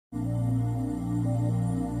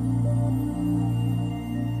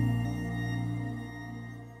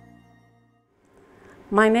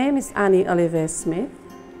My name is Ollivierre-Smith,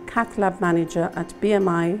 Cath Lab Manager at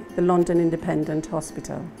BMI, the London Independent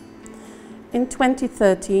Hospital. In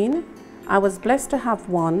 2013, I was blessed to have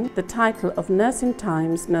won the title of Nursing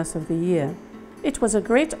Times Nurse of the Year. It was a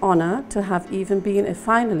great honour to have even been a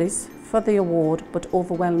finalist for the award, but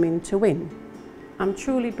overwhelming to win. I'm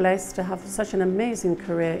truly blessed to have such an amazing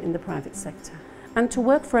career in the private sector and to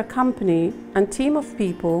work for a company and team of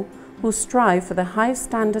people who strive for the highest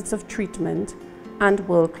standards of treatment and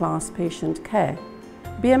world-class patient care.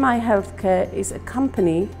 BMI Healthcare is a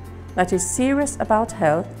company that is serious about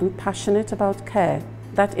health and passionate about care,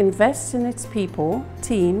 that invests in its people,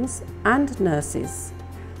 teams and nurses.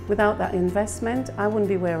 Without that investment, I wouldn't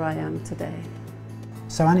be where I am today.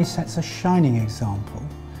 So Annie sets a shining example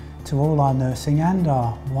to all our nursing and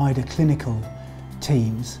our wider clinical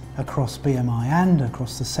teams across BMI and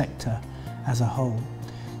across the sector as a whole.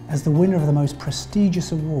 As the winner of the most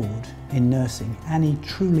prestigious award in nursing, Annie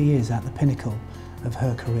truly is at the pinnacle of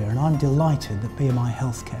her career, and I'm delighted that BMI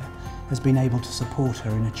Healthcare has been able to support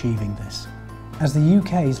her in achieving this. As the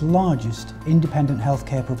UK's largest independent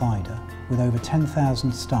healthcare provider with over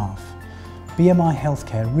 10,000 staff, BMI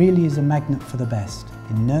Healthcare really is a magnet for the best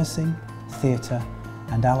in nursing, theatre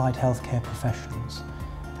and allied healthcare professionals,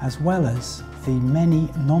 as well as the many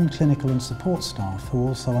non-clinical and support staff who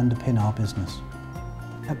also underpin our business.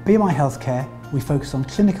 At BMI Healthcare, we focus on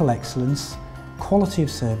clinical excellence, quality of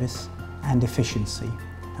service and efficiency,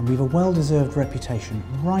 and we have a well-deserved reputation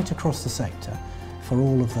right across the sector for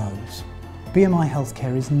all of those. BMI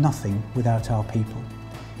Healthcare is nothing without our people,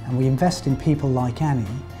 and we invest in people like Annie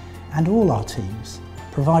and all our teams,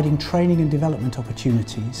 providing training and development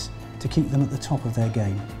opportunities to keep them at the top of their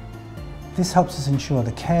game. This helps us ensure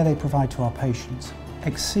the care they provide to our patients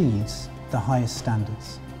exceeds the highest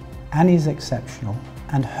standards. Annie is exceptional,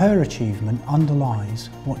 and her achievement underlies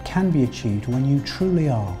what can be achieved when you truly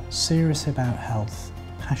are serious about health,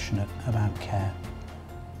 passionate about care.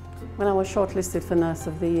 When I was shortlisted for Nurse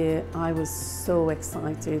of the Year, I was so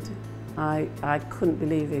excited. I couldn't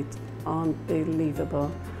believe it.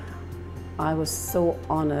 Unbelievable. I was so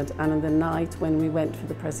honoured, and on the night when we went for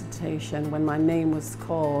the presentation, when my name was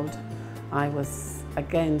called, I was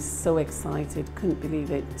again so excited, couldn't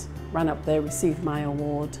believe it. Ran up there, received my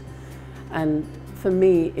award, and for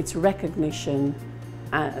me it's recognition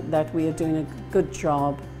that we are doing a good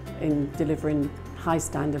job in delivering high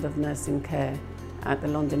standard of nursing care at the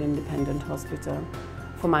London Independent Hospital.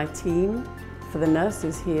 For my team, for the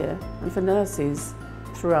nurses here and for nurses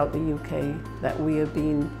throughout the UK, that we are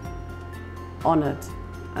being honoured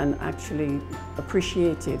and actually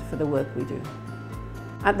appreciated for the work we do.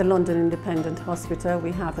 At the London Independent Hospital,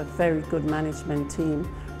 we have a very good management team,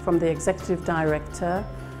 from the Executive Director,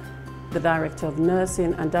 the Director of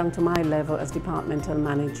Nursing, and down to my level as Departmental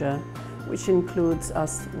Manager, which includes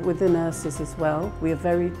us with the nurses as well. We are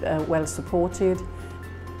very well supported,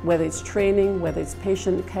 whether it's training, whether it's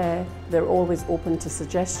patient care. They're always open to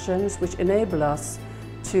suggestions which enable us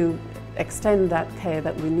to extend that care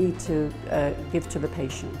that we need to give to the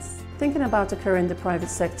patients. Thinking about a career in the private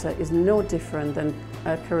sector is no different than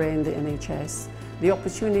a career in the NHS. The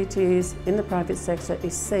opportunities in the private sector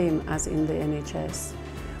is same as in the NHS.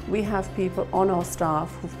 We have people on our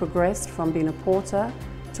staff who've progressed from being a porter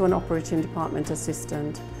to an operating department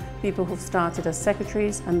assistant, people who've started as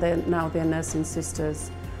secretaries and now they're nursing sisters.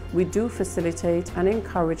 We do facilitate and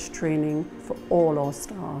encourage training for all our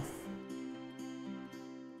staff.